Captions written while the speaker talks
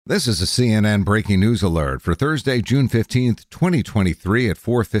This is a CNN breaking news alert for Thursday, June 15th, 2023 at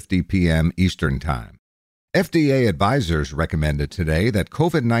 4:50 p.m. Eastern Time. FDA advisors recommended today that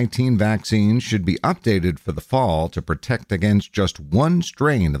COVID-19 vaccines should be updated for the fall to protect against just one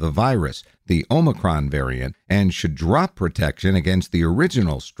strain of the virus, the Omicron variant, and should drop protection against the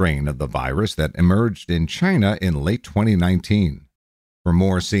original strain of the virus that emerged in China in late 2019. For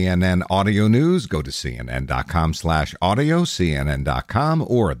more CNN audio news, go to cnn.com/audio, cnn.com,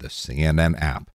 or the CNN app.